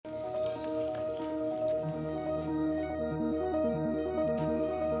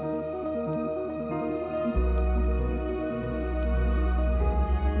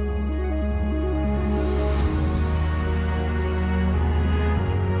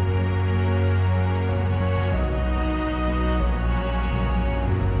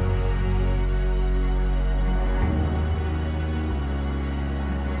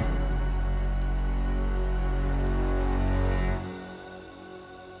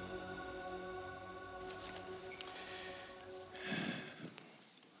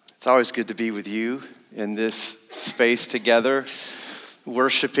It's always good to be with you in this space together,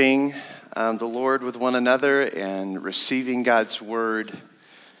 worshiping the Lord with one another and receiving God's word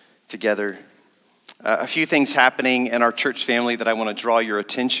together. A few things happening in our church family that I want to draw your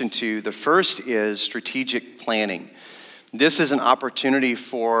attention to. The first is strategic planning. This is an opportunity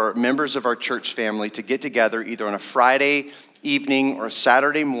for members of our church family to get together either on a Friday evening or a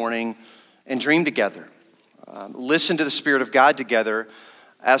Saturday morning and dream together. Listen to the Spirit of God together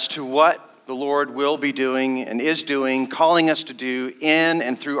as to what the Lord will be doing and is doing, calling us to do in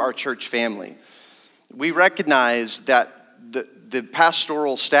and through our church family. We recognize that the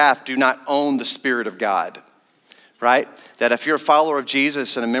pastoral staff do not own the Spirit of God, right? That if you're a follower of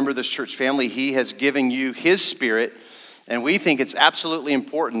Jesus and a member of this church family, He has given you His Spirit, and we think it's absolutely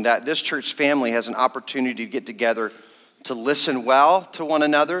important that this church family has an opportunity to get together to listen well to one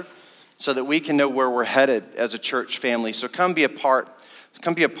another so that we can know where we're headed as a church family. So come be a part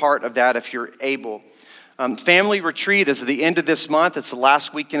of that if you're able. Family retreat is at the end of this month. It's the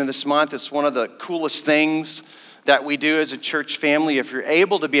last weekend of this month. It's one of the coolest things that we do as a church family. If you're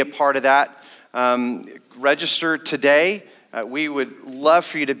able to be a part of that, register today. We would love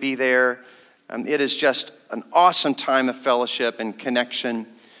for you to be there. It is just an awesome time of fellowship and connection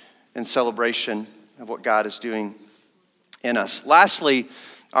and celebration of what God is doing in us. Lastly,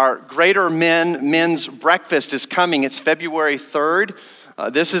 our Greater Men's Breakfast is coming. It's February 3rd.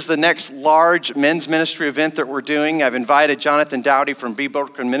 This is the next large men's ministry event that we're doing. I've invited Jonathan Dowdy from B.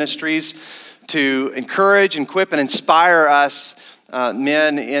 Brooklyn Ministries to encourage, equip, and inspire us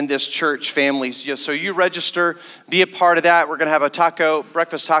men in this church family. So you register, be a part of that. We're going to have a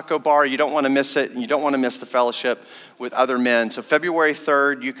breakfast taco bar. You don't want to miss it, and you don't want to miss the fellowship with other men. So February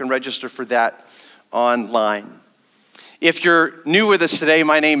 3rd, you can register for that online. If you're new with us today,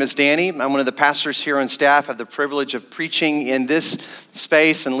 my name is Danny. I'm one of the pastors here on staff. I have the privilege of preaching in this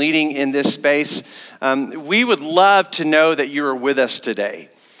space and leading in this space. We would love to know that you are with us today.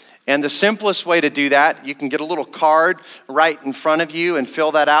 And the simplest way to do that, you can get a little card right in front of you and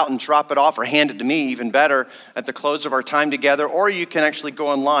fill that out and drop it off, or hand it to me, even better, at the close of our time together. Or you can actually go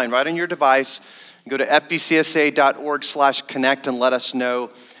online, right on your device, go to fbcsa.org/connect and let us know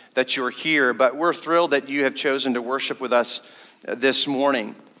that you're here. But we're thrilled that you have chosen to worship with us this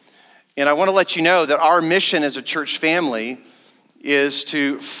morning. And I want to let you know that our mission as a church family is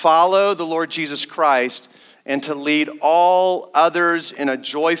to follow the Lord Jesus Christ and to lead all others in a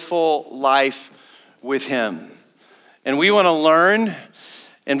joyful life with Him. And we want to learn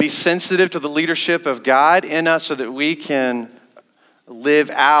and be sensitive to the leadership of God in us so that we can live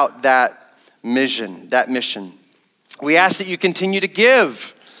out that mission. We ask that you continue to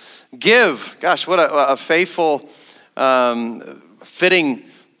give. Gosh, what a faithful, fitting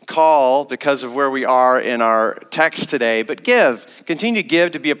call because of where we are in our text today. But continue to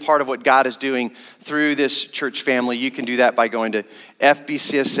give to be a part of what God is doing through this church family. You can do that by going to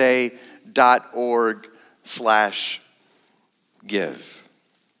fbcsa.org/give.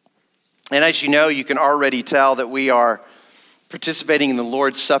 And as you know, you can already tell that we are participating in the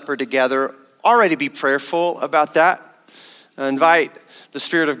Lord's Supper together. Already be prayerful about that. Invite the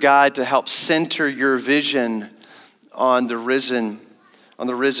Spirit of God to help center your vision on the risen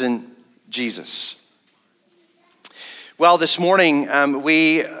Jesus. Well, this morning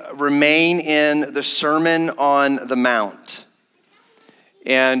we remain in the Sermon on the Mount,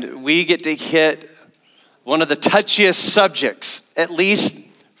 and we get to hit one of the touchiest subjects, at least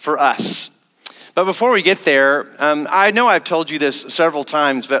for us. But before we get there, I know I've told you this several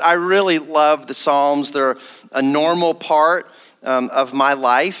times, but I really love the Psalms. They're a normal part of my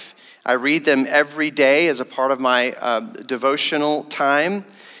life. I read them every day as a part of my devotional time.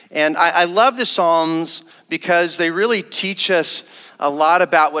 And I love the Psalms because they really teach us a lot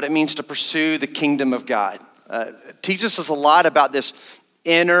about what it means to pursue the kingdom of God. Teaches us a lot about this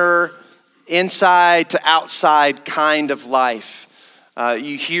inside to outside kind of life.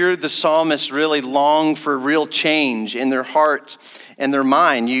 You hear the psalmists really long for real change in their heart and their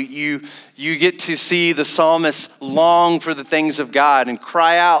mind. You get to see the psalmists long for the things of God and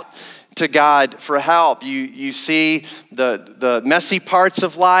cry out to God for help. You see the messy parts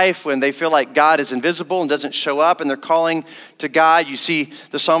of life when they feel like God is invisible and doesn't show up and they're calling to God. You see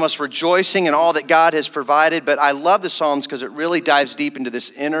the psalmist rejoicing in all that God has provided. But I love the Psalms because it really dives deep into this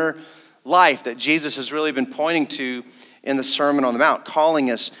inner life that Jesus has really been pointing to in the Sermon on the Mount,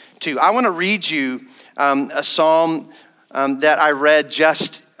 calling us to. I want to read you a psalm that I read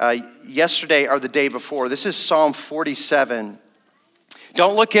just yesterday or the day before. This is Psalm 47.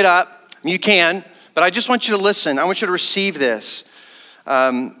 Don't look it up. You can, but I just want you to listen. I want you to receive this.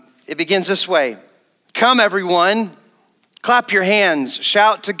 It begins this way. Come, everyone, Clap your hands,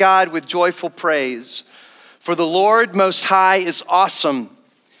 shout to God with joyful praise. For the Lord Most High is awesome.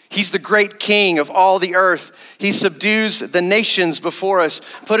 He's the great King of all the earth. He subdues the nations before us,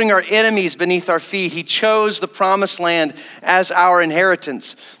 putting our enemies beneath our feet. He chose the promised land as our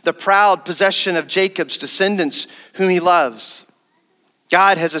inheritance, the proud possession of Jacob's descendants whom he loves.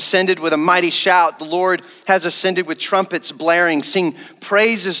 God has ascended with a mighty shout. The Lord has ascended with trumpets blaring. Sing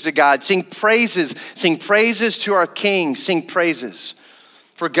praises to God. Sing praises. Sing praises to our King. Sing praises.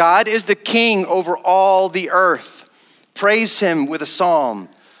 For God is the King over all the earth. Praise him with a psalm.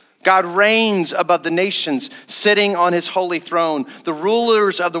 God reigns above the nations, sitting on his holy throne. The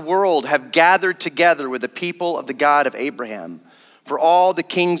rulers of the world have gathered together with the people of the God of Abraham. For all the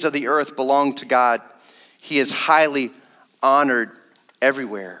kings of the earth belong to God. He is highly honored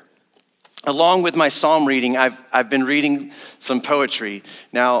everywhere. Along with my psalm reading, I've been reading some poetry.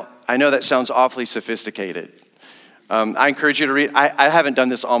 Now, I know that sounds awfully sophisticated. I encourage you to read. I haven't done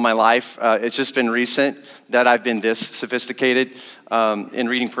this all my life. It's just been recent that I've been this sophisticated in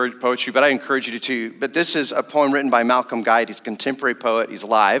reading poetry, but I encourage you to too. But this is a poem written by Malcolm Guite. He's a contemporary poet. He's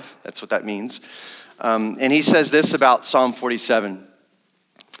alive. That's what that means. And he says this about Psalm 47.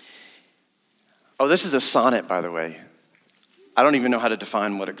 Oh, this is a sonnet, by the way. I don't even know how to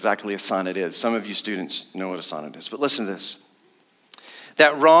define what exactly a sonnet is. Some of you students know what a sonnet is, but listen to this.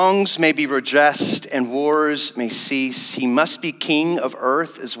 That wrongs may be redressed and wars may cease. He must be king of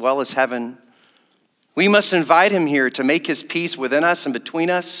earth as well as heaven. We must invite him here to make his peace within us and between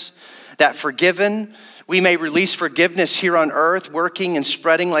us, that forgiven, we may release forgiveness here on earth, working and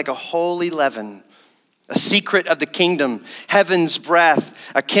spreading like a holy leaven. A secret of the kingdom, heaven's breath,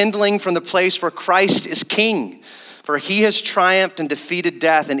 a kindling from the place where Christ is king. For he has triumphed and defeated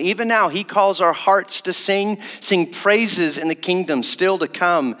death. And even now he calls our hearts to sing praises in the kingdom still to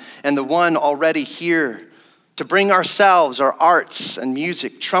come and the one already here. To bring ourselves, our arts and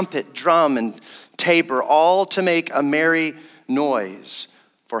music, trumpet, drum, and tabor, all to make a merry noise.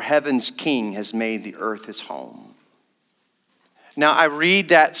 For heaven's king has made the earth his home. Now I read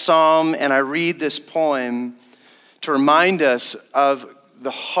that psalm and I read this poem to remind us of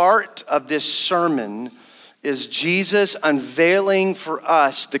the heart of this sermon is Jesus unveiling for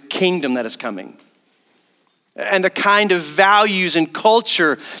us the kingdom that is coming and the kind of values and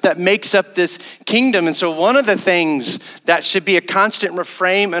culture that makes up this kingdom. And so one of the things that should be a constant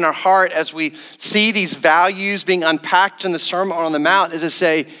refrain in our heart as we see these values being unpacked in the Sermon on the Mount is to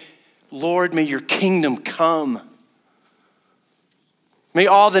say, Lord, may your kingdom come. May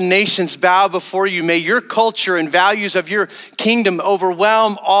all the nations bow before you. May your culture and values of your kingdom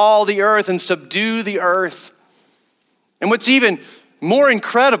overwhelm all the earth and subdue the earth. And what's even more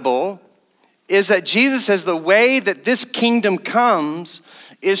incredible is that Jesus says the way that this kingdom comes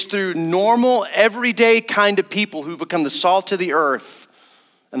is through normal, everyday kind of people who become the salt of the earth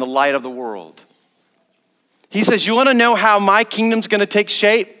and the light of the world. He says, you want to know how my kingdom's going to take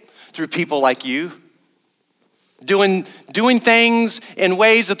shape? Through people like you. Doing things in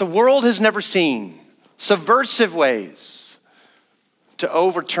ways that the world has never seen. Subversive ways to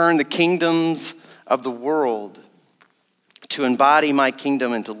overturn the kingdoms of the world. To embody my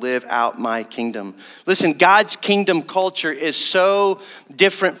kingdom and to live out my kingdom. Listen, God's kingdom culture is so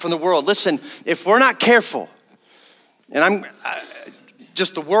different from the world. Listen, if we're not careful, and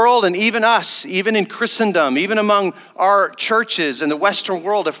just the world and even us, even in Christendom, even among our churches in the Western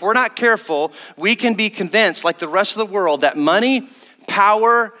world, if we're not careful, we can be convinced, like the rest of the world, that money,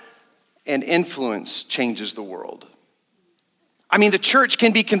 power, and influence changes the world. I mean, the church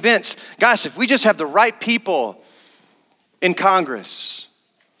can be convinced, gosh, if we just have the right people in Congress,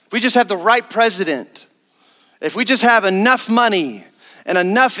 if we just have the right president, if we just have enough money and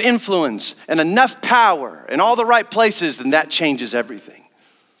enough influence and enough power in all the right places, then that changes everything.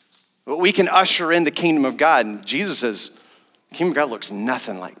 But we can usher in the kingdom of God. And Jesus says, the kingdom of God looks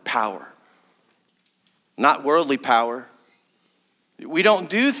nothing like power. Not worldly power. We don't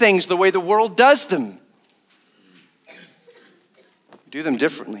do things the way the world does them. We do them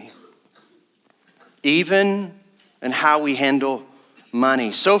differently. Even in how we handle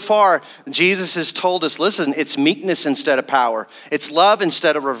money. So far, Jesus has told us, listen, it's meekness instead of power. It's love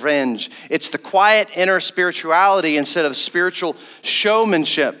instead of revenge. It's the quiet inner spirituality instead of spiritual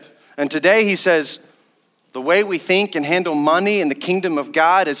showmanship. And today he says, the way we think and handle money in the kingdom of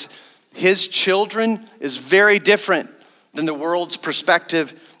God as his children is very different than the world's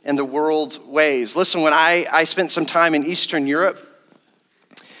perspective and the world's ways. Listen, when I spent some time in Eastern Europe,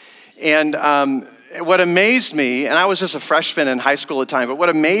 and what amazed me, and I was just a freshman in high school at the time, but what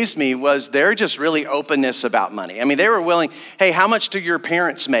amazed me was their just really openness about money. I mean, they were willing, hey, how much do your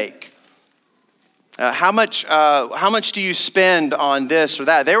parents make? How much do you spend on this or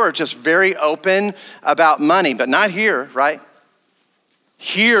that? They were just very open about money, but not here, right?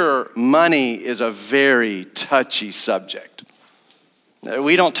 Here, money is a very touchy subject.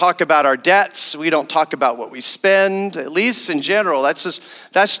 We don't talk about our debts. We don't talk about what we spend, at least in general.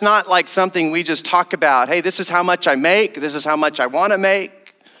 That's not like something we just talk about. Hey, this is how much I make. This is how much I want to make.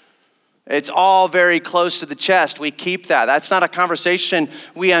 It's all very close to the chest. We keep that. That's not a conversation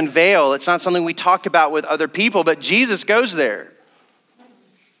we unveil. It's not something we talk about with other people, but Jesus goes there.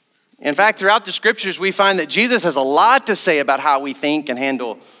 In fact, throughout the scriptures, we find that Jesus has a lot to say about how we think and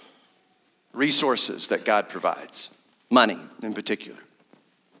handle resources that God provides, money in particular.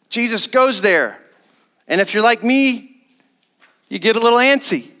 Jesus goes there. And if you're like me, you get a little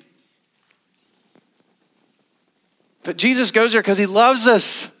antsy. But Jesus goes there because he loves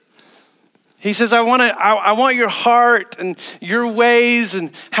us. He says, I want your heart and your ways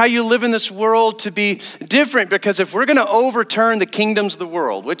and how you live in this world to be different, because if we're going to overturn the kingdoms of the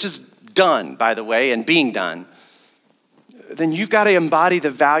world, which is done, by the way, and being done, then you've got to embody the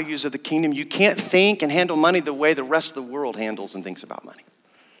values of the kingdom. You can't think and handle money the way the rest of the world handles and thinks about money.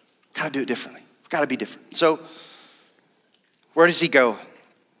 Got to do it differently. Got to be different. So where does he go?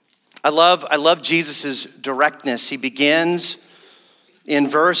 I love Jesus' directness. He begins in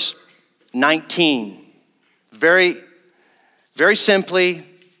verse 19. Very, very simply,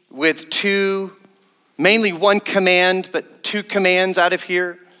 with mainly one command, but two commands out of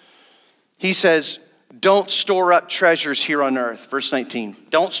here. He says, don't store up treasures here on earth. Verse 19.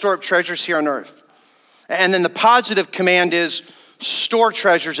 Don't store up treasures here on earth. And then the positive command is store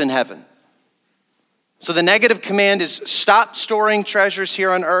treasures in heaven. So the negative command is stop storing treasures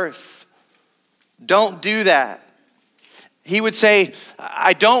here on earth. Don't do that. He would say,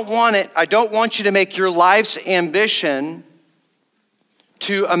 I don't want it. I don't want you to make your life's ambition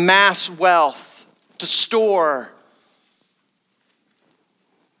to amass wealth, to store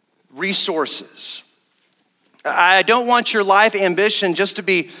resources. I don't want your life ambition just to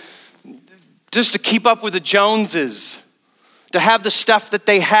keep up with the Joneses, to have the stuff that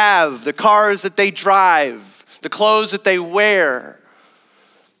they have, the cars that they drive, the clothes that they wear.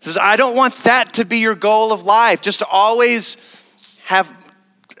 He says, I don't want that to be your goal of life, just to always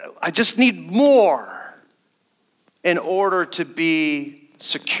I just need more in order to be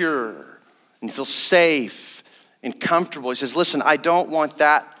secure and feel safe and comfortable. He says, listen, I don't want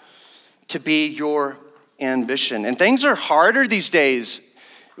that to be your ambition. And things are harder these days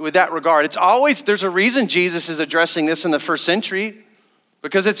with that regard. There's a reason Jesus is addressing this in the first century,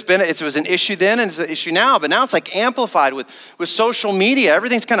 because it was an issue then and it's an issue now, but now it's like amplified with social media.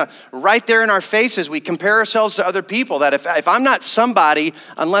 Everything's kind of right there in our faces. We compare ourselves to other people, that if I'm not somebody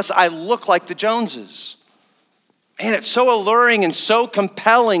unless I look like the Joneses. Man, it's so alluring and so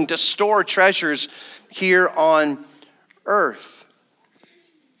compelling to store treasures here on earth.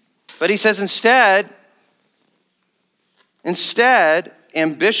 But he says instead,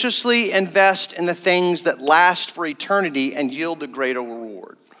 ambitiously invest in the things that last for eternity and yield the greater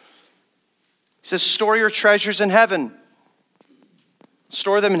reward. He says, store your treasures in heaven.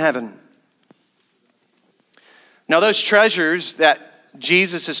 Store them in heaven. Now, those treasures that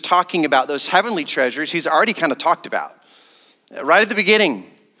Jesus is talking about, those heavenly treasures, he's already kind of talked about. Right at the beginning,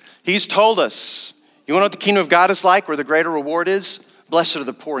 he's told us, you want to know what the kingdom of God is like, where the greater reward is? Blessed are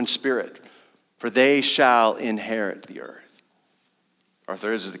the poor in spirit, for they shall inherit the earth. Or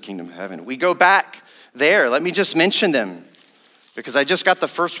theirs is the kingdom of heaven. We go back there. Let me just mention them, because I just got the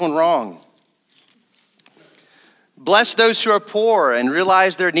first one wrong. Bless those who are poor and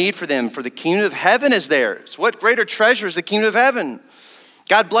realize their need for them, for the kingdom of heaven is theirs. What greater treasure is the kingdom of heaven?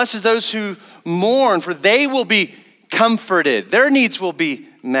 God blesses those who mourn, for they will be comforted. Their needs will be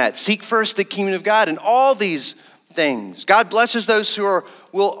met. Seek first the kingdom of God and all these things. God blesses those who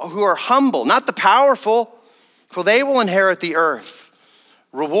are humble, not the powerful, for they will inherit the earth.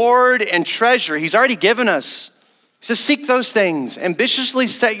 Reward and treasure, he's already given us. He says, seek those things. Ambitiously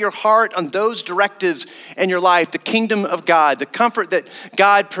set your heart on those directives in your life, the kingdom of God, the comfort that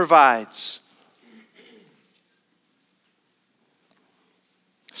God provides.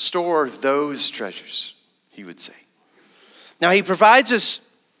 Store those treasures, he would say. Now, he provides us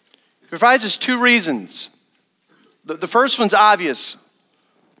two reasons. The first one's obvious,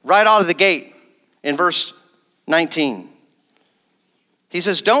 right out of the gate in verse 19. He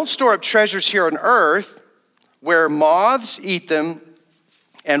says, don't store up treasures here on earth where moths eat them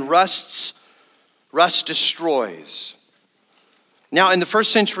and rust destroys. Now, in the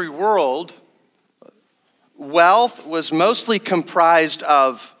first century world, wealth was mostly comprised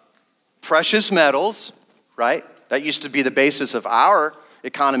of precious metals, right? That used to be the basis of our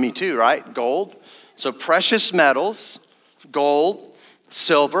economy too, right? Gold, So precious metals, gold,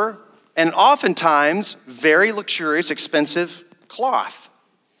 silver, and oftentimes very luxurious, expensive cloth.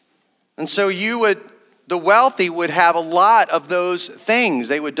 And so the wealthy would have a lot of those things.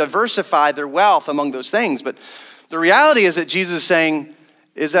 They would diversify their wealth among those things. But the reality is that Jesus is saying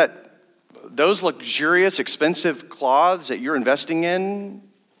is that those luxurious, expensive cloths that you're investing in,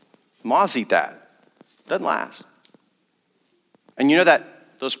 moths eat that. Doesn't last. And you know that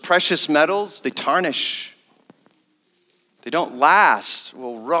those precious metals, they tarnish. They don't last.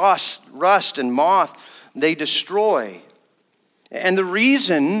 Well, rust and moth, they destroy. And the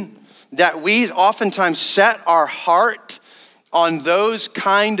reason that we oftentimes set our heart on those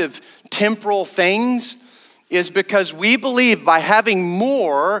kind of temporal things is because we believe by having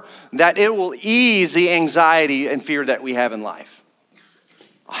more that it will ease the anxiety and fear that we have in life.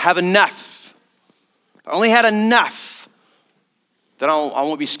 I'll have enough. If I only had enough, then I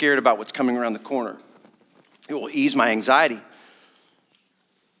won't be scared about what's coming around the corner. It will ease my anxiety.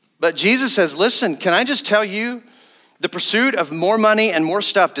 But Jesus says, listen, can I just tell you, the pursuit of more money and more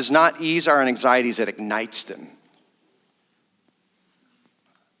stuff does not ease our anxieties, it ignites them.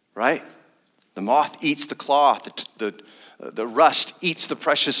 Right? The moth eats the cloth, the rust eats the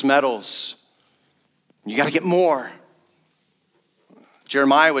precious metals. You got to get more.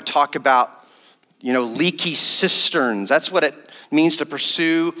 Jeremiah would talk about, leaky cisterns. That's what it means to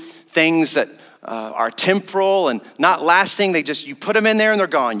pursue things that are temporal and not lasting. You put them in there and they're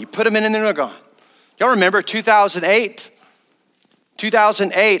gone. You put them in and they're gone. Y'all remember 2008?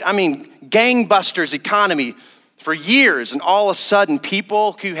 2008, gangbusters economy for years, and all of a sudden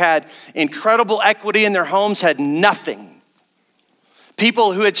people who had incredible equity in their homes had nothing.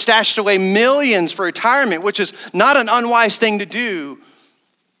 People who had stashed away millions for retirement, which is not an unwise thing to do,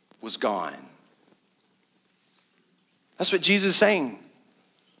 was gone. That's what Jesus is saying.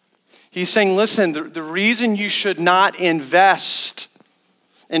 He's saying, listen, the reason you should not invest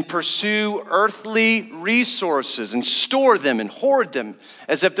and pursue earthly resources and store them and hoard them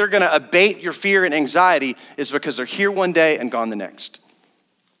as if they're going to abate your fear and anxiety is because they're here one day and gone the next.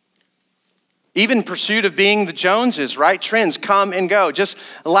 Even in pursuit of being the Joneses, right? Trends come and go. Just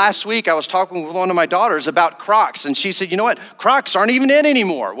last week, I was talking with one of my daughters about Crocs, and she said, you know what? Crocs aren't even in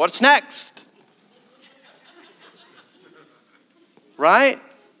anymore. What's next? Right?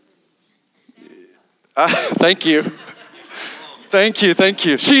 Thank you. Thank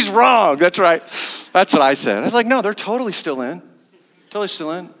you. She's wrong. That's right. That's what I said. I was like, no, they're totally still in. Totally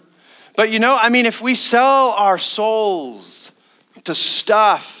still in. But if we sell our souls to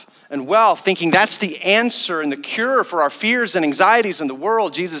stuff and wealth, thinking that's the answer and the cure for our fears and anxieties in the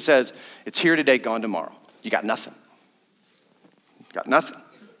world, Jesus says, it's here today, gone tomorrow. You got nothing. Got nothing.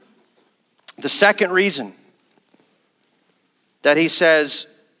 The second reason that he says,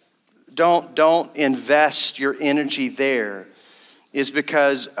 don't invest your energy there is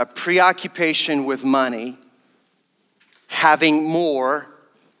because a preoccupation with money, having more,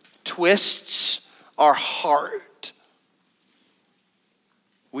 twists our heart.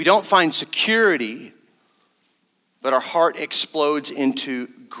 We don't find security, but our heart explodes into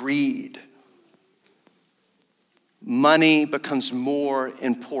greed. Money becomes more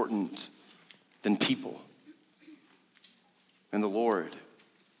important than people and the Lord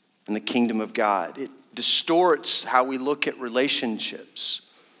and the kingdom of God. It distorts how we look at relationships.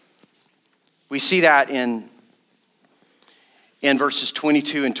 We see that in verses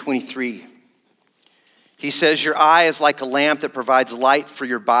 22 and 23. He says, your eye is like a lamp that provides light for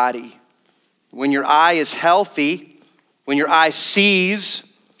your body. When your eye is healthy, when your eye sees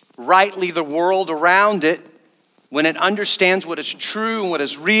rightly the world around it, when it understands what is true and what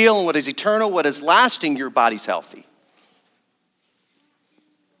is real and what is eternal, what is lasting, your body's healthy.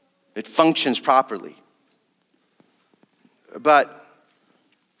 It functions properly. But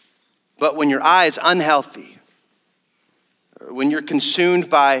when your eye is unhealthy, when you're consumed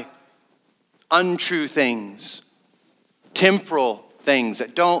by untrue things, temporal things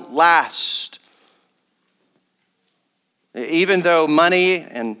that don't last, even though money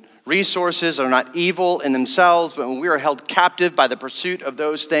and resources are not evil in themselves, but when we are held captive by the pursuit of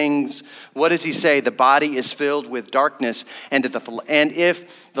those things, what does he say? The body is filled with darkness. And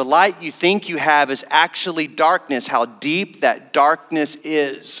if the light you think you have is actually darkness, how deep that darkness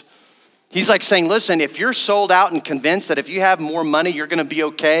is. He's like saying, listen, if you're sold out and convinced that if you have more money, you're going to be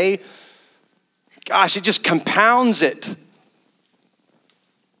okay, gosh, it just compounds it.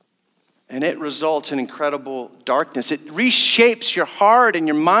 And it results in incredible darkness. It reshapes your heart and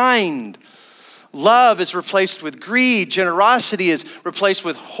your mind. Love is replaced with greed. Generosity is replaced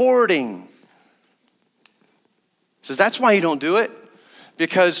with hoarding. He says that's why you don't do it.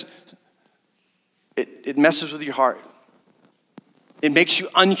 Because it messes with your heart. It makes you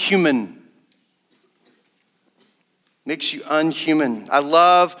unhuman. Makes you unhuman. I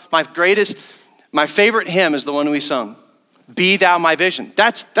love my favorite hymn is the one we sung. Be thou my vision.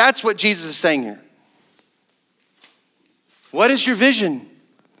 That's what Jesus is saying here. What is your vision?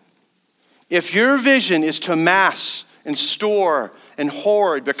 If your vision is to amass and store and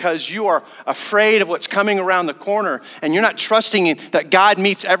hoard because you are afraid of what's coming around the corner and you're not trusting in that God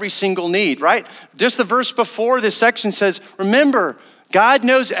meets every single need, right? Just the verse before this section says, remember, God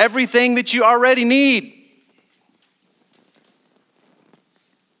knows everything that you already need.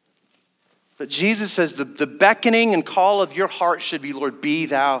 But Jesus says the beckoning and call of your heart should be, Lord, be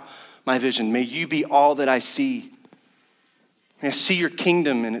thou my vision. May you be all that I see. May I see your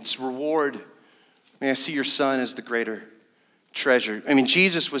kingdom and its reward. May I see your son as the greater treasure. I mean,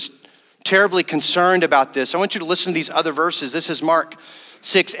 Jesus was terribly concerned about this. I want you to listen to these other verses. This is Mark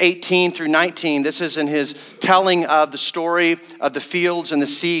 6:18 through 19. This is in his telling of the story of the fields and the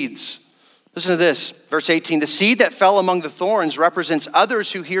seeds. Listen to this, verse 18. The seed that fell among the thorns represents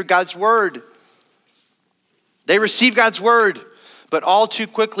others who hear God's word. They receive God's word, but all too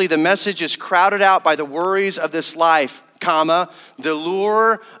quickly the message is crowded out by the worries of this life, the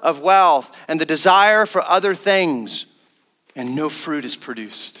lure of wealth and the desire for other things, and no fruit is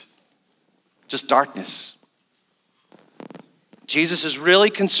produced. Just darkness. Jesus is really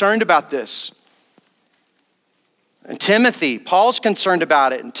concerned about this. And Timothy, Paul's concerned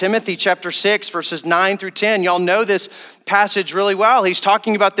about it. In Timothy chapter 6, verses 9 through 10, y'all know this passage really well. He's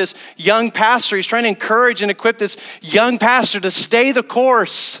talking about this young pastor. He's trying to encourage and equip this young pastor to stay the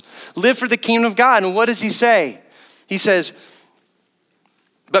course, live for the kingdom of God. And what does he say? He says,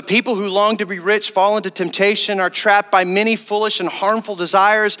 but people who long to be rich fall into temptation, are trapped by many foolish and harmful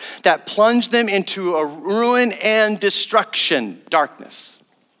desires that plunge them into a ruin and destruction, darkness.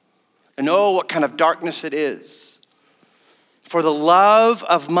 And oh, what kind of darkness it is. For the love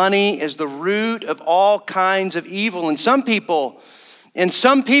of money is the root of all kinds of evil. And some people,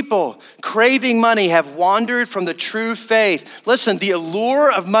 craving money have wandered from the true faith. Listen, the allure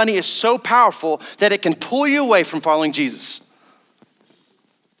of money is so powerful that it can pull you away from following Jesus.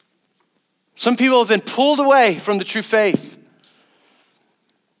 Some people have been pulled away from the true faith.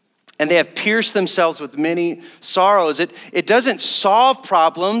 And they have pierced themselves with many sorrows. It doesn't solve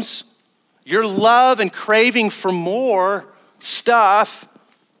problems. Your love and craving for more stuff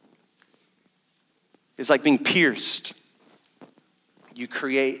is like being pierced. You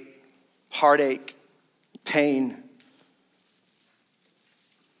create heartache, pain.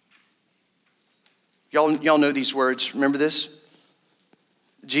 Y'all know these words. Remember this?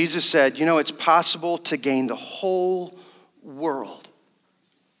 Jesus said, it's possible to gain the whole world,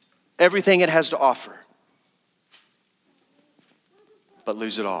 everything it has to offer, but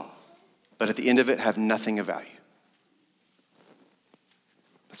lose it all. But at the end of it, have nothing of value.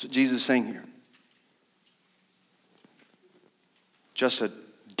 That's what Jesus is saying here. Just a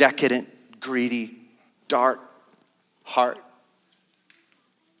decadent, greedy, dark heart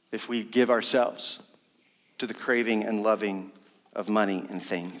if we give ourselves to the craving and loving of money and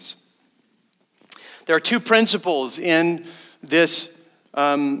things. There are two principles in these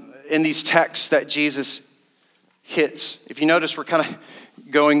texts that Jesus hits. If you notice, we're kind of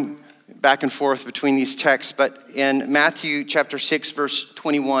going back and forth between these texts, but in Matthew chapter 6, verse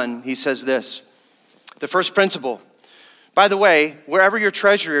 21, he says this. The first principle, by the way, wherever your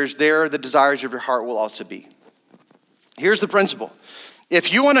treasure is, there the desires of your heart will also be. Here's the principle.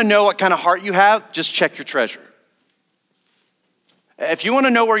 If you want to know what kind of heart you have, just check your treasure. If you want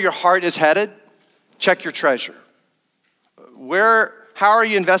to know where your heart is headed, check your treasure. How are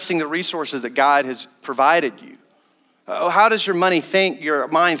you investing the resources that God has provided you? How does your mind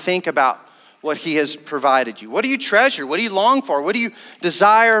think about what he has provided you? What do you treasure? What do you long for? What do you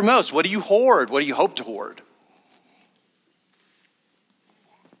desire most? What do you hoard? What do you hope to hoard?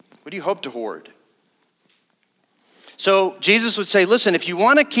 What do you hope to hoard? So Jesus would say, listen, if you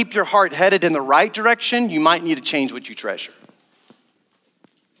want to keep your heart headed in the right direction, you might need to change what you treasure.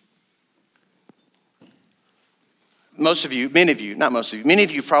 Many of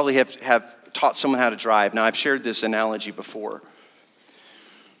you probably have taught someone how to drive. Now, I've shared this analogy before.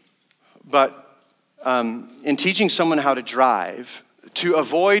 But in teaching someone how to drive, to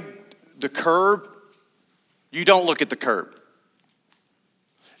avoid the curb, you don't look at the curb.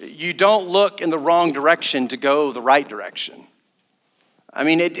 You don't look in the wrong direction to go the right direction. I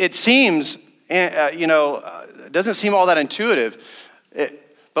mean, it seems, it doesn't seem all that intuitive.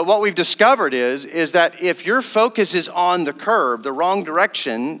 But what we've discovered is that if your focus is on the curb, the wrong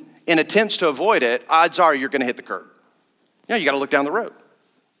direction, in attempts to avoid it, odds are you're going to hit the curb. You got to look down the road.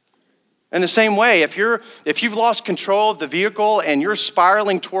 In the same way, if you've lost control of the vehicle and you're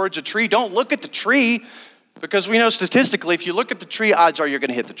spiraling towards a tree, don't look at the tree, because we know statistically, if you look at the tree, odds are you're going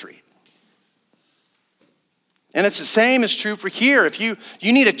to hit the tree. And it's the same is true for here. If you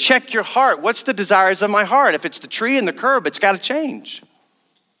need to check your heart. What's the desires of my heart? If it's the tree and the curb, it's got to change,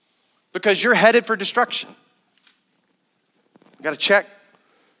 because you're headed for destruction. Got to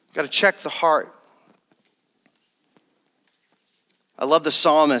check the heart. I love the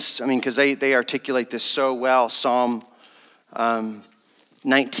psalmists, because they articulate this so well. Psalm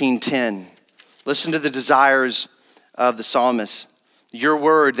 19:10. Listen to the desires of the psalmist. Your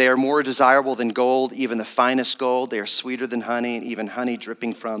word, they are more desirable than gold, even the finest gold. They are sweeter than honey, and even honey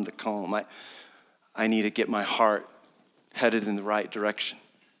dripping from the comb. I need to get my heart headed in the right direction.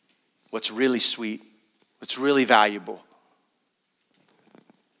 What's really sweet, what's really valuable.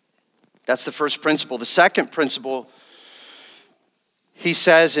 That's the first principle. The second principle, he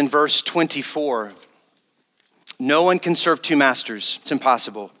says in verse 24, no one can serve two masters. It's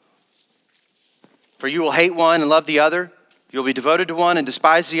impossible. For you will hate one and love the other. You'll be devoted to one and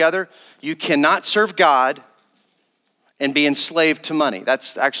despise the other. You cannot serve God and be enslaved to money.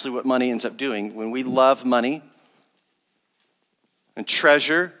 That's actually what money ends up doing. When we love money and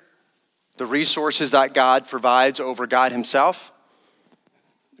treasure the resources that God provides over God himself,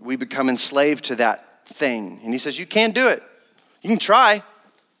 we become enslaved to that thing. And he says, you can't do it. You can try.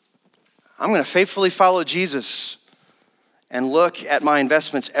 I'm going to faithfully follow Jesus and look at my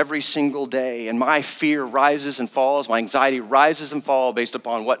investments every single day. And my fear rises and falls. My anxiety rises and falls based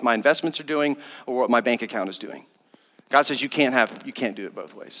upon what my investments are doing or what my bank account is doing. God says you can't do it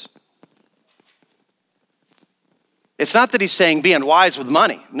both ways. It's not that he's saying be unwise with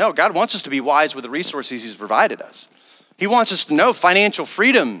money. No, God wants us to be wise with the resources he's provided us. He wants us to know financial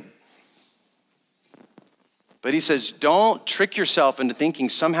freedom. But he says, don't trick yourself into thinking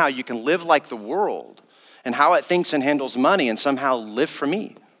somehow you can live like the world and how it thinks and handles money and somehow live for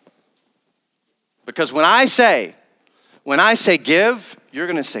me. Because when I say give, you're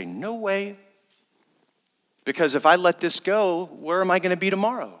going to say, no way. Because if I let this go, where am I going to be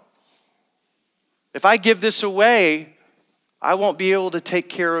tomorrow? If I give this away, I won't be able to take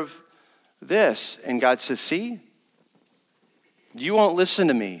care of this. And God says, see, you won't listen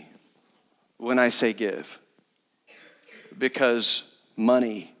to me when I say give, because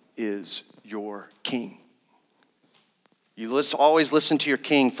money is your king. You always listen to your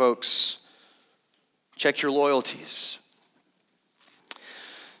king, folks. Check your loyalties.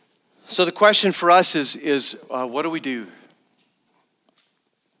 So the question for us is what do we do?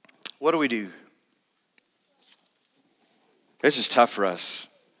 What do we do? This is tough for us,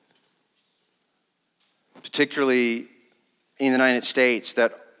 particularly in the United States,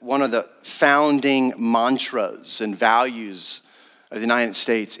 that one of the founding mantras and values of the United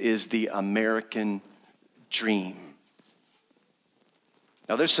States is the American dream.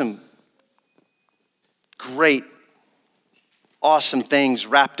 Now, there's some great, awesome things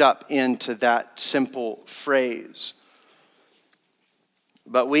wrapped up into that simple phrase.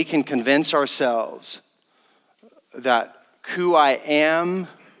 But we can convince ourselves that who I am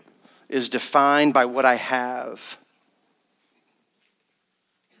is defined by what I have.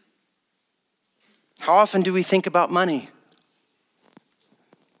 How often do we think about money?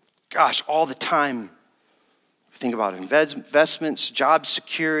 Gosh, all the time. We think about investments, job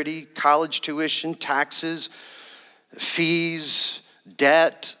security, college tuition, taxes, fees,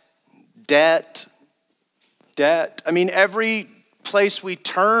 debt. Every place we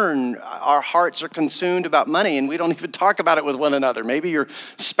turn, our hearts are consumed about money, and we don't even talk about it with one another. Maybe your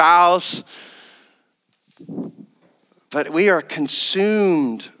spouse, but we are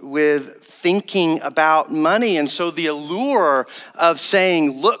consumed with thinking about money. And so the allure of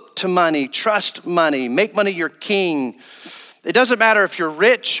saying, look to money, trust money, make money your king. It doesn't matter if you're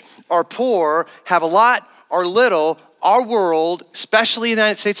rich or poor, have a lot or little. Our world, especially in the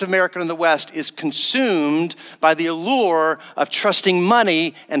United States of America and the West, is consumed by the allure of trusting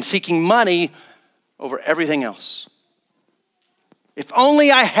money and seeking money over everything else. If only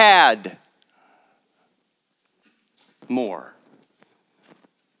I had more.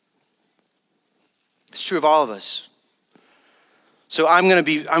 It's true of all of us. So I'm going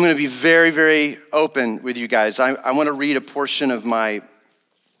to be very, very open with you guys. I want to read a portion of my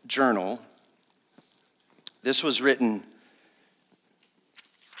journal. This was written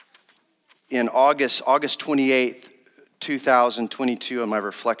in August 28th, 2022, on my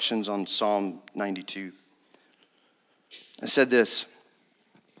reflections on Psalm 92. I said this: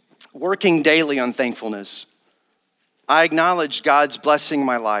 working daily on thankfulness, I acknowledge God's blessing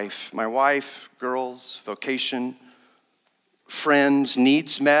my life, my wife, girls, vocation, friends,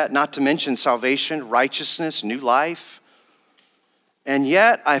 needs met, not to mention salvation, righteousness, new life. And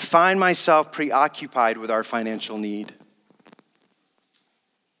yet I find myself preoccupied with our financial need.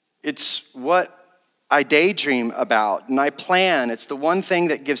 It's what I daydream about and I plan. It's the one thing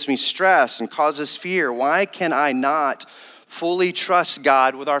that gives me stress and causes fear. Why can I not fully trust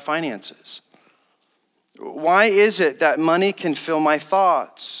God with our finances? Why is it that money can fill my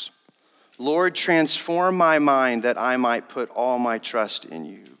thoughts? Lord, transform my mind that I might put all my trust in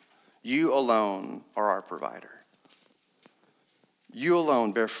you. You alone are our provider. You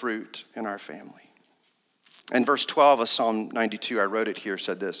alone bear fruit in our family. And verse 12 of Psalm 92, I wrote it here,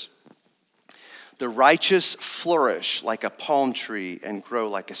 said this: the righteous flourish like a palm tree and grow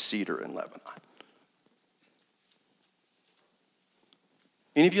like a cedar in Lebanon.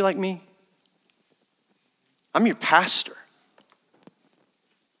 Any of you like me? I'm your pastor.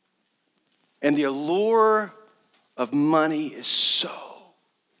 And the allure of money is so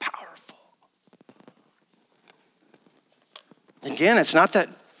powerful. Again, it's not that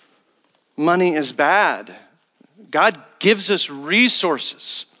money is bad. God gives us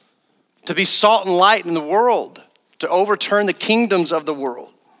resources to be salt and light in the world, to overturn the kingdoms of the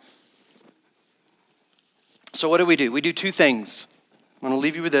world. So what do? We do two things. I'm going to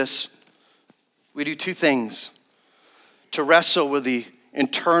leave you with this. We do two things to wrestle with the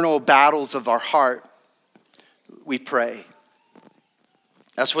internal battles of our heart. We pray.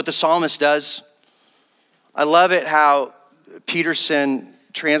 That's what the psalmist does. I love it how Peterson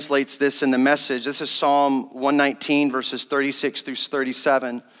translates this in the Message. This is Psalm 119, verses 36 through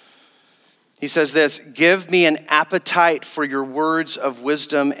 37. He says this: give me an appetite for your words of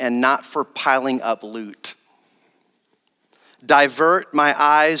wisdom and not for piling up loot. Divert my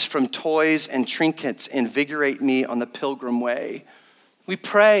eyes from toys and trinkets, invigorate me on the pilgrim way. We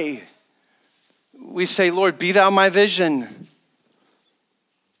pray. We say, Lord, be thou my vision.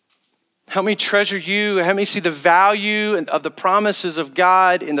 Help me treasure you. Help me see the value of the promises of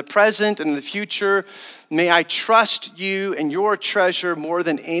God in the present and in the future. May I trust you and your treasure more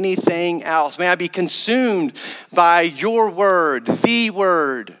than anything else. May I be consumed by your word, the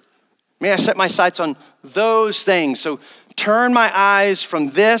word. May I set my sights on those things. So turn my eyes from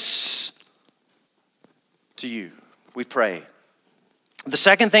this to you. We pray. The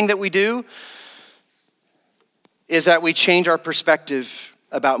second thing that we do is that we change our perspective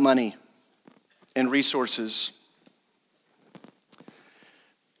about money and resources.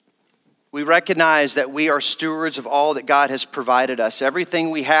 We recognize that we are stewards of all that God has provided us. Everything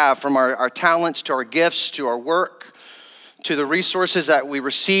we have, from our talents to our gifts to our work, to the resources that we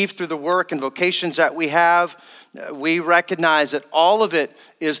receive through the work and vocations that we have, we recognize that all of it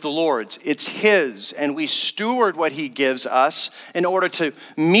is the Lord's. It's His, and we steward what He gives us in order to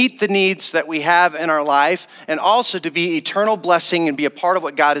meet the needs that we have in our life and also to be eternal blessing and be a part of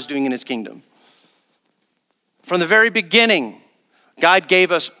what God is doing in His kingdom. From the very beginning, God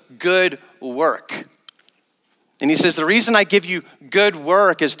gave us good work. And He says, the reason I give you good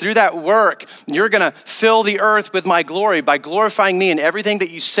work is through that work, you're going to fill the earth with my glory by glorifying me in everything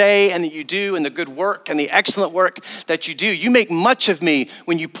that you say and that you do, and the good work and the excellent work that you do. You make much of me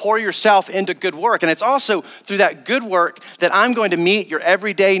when you pour yourself into good work. And it's also through that good work that I'm going to meet your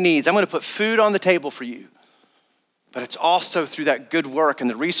everyday needs. I'm going to put food on the table for you. But it's also through that good work and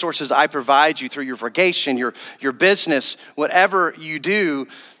the resources I provide you through your vocation, your business, whatever you do,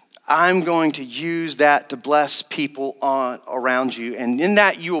 I'm going to use that to bless people around you. And in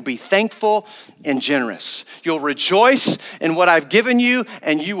that, you will be thankful and generous. You'll rejoice in what I've given you,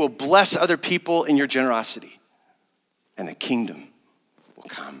 and you will bless other people in your generosity. And the kingdom will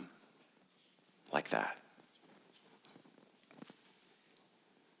come like that.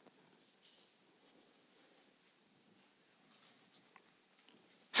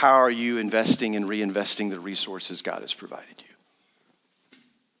 How are you investing and reinvesting the resources God has provided you?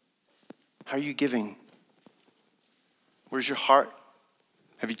 How are you giving? Where's your heart?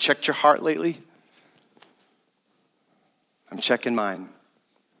 Have you checked your heart lately? I'm checking mine.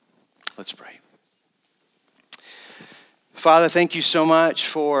 Let's pray. Father, thank you so much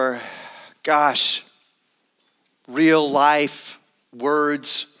for, real life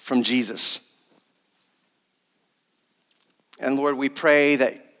words from Jesus. And Lord, we pray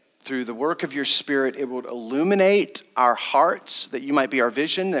that through the work of your Spirit, it would illuminate our hearts, that you might be our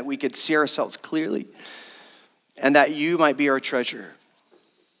vision, that we could see ourselves clearly, and that you might be our treasure.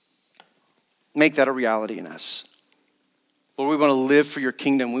 Make that a reality in us. Lord, we want to live for your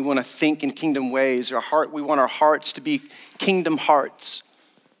kingdom. We want to think in kingdom ways. We want our hearts to be kingdom hearts.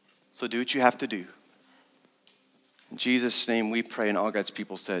 So do what you have to do. In Jesus' name we pray, and all God's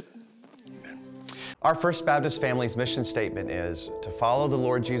people said, Our First Baptist family's mission statement is to follow the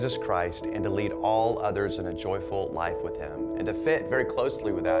Lord Jesus Christ and to lead all others in a joyful life with Him. And to fit very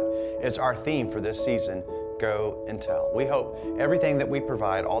closely with that is our theme for this season, Go and Tell. We hope everything that we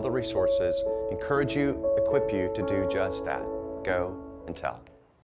provide, all the resources, encourage you, equip you to do just that. Go and tell.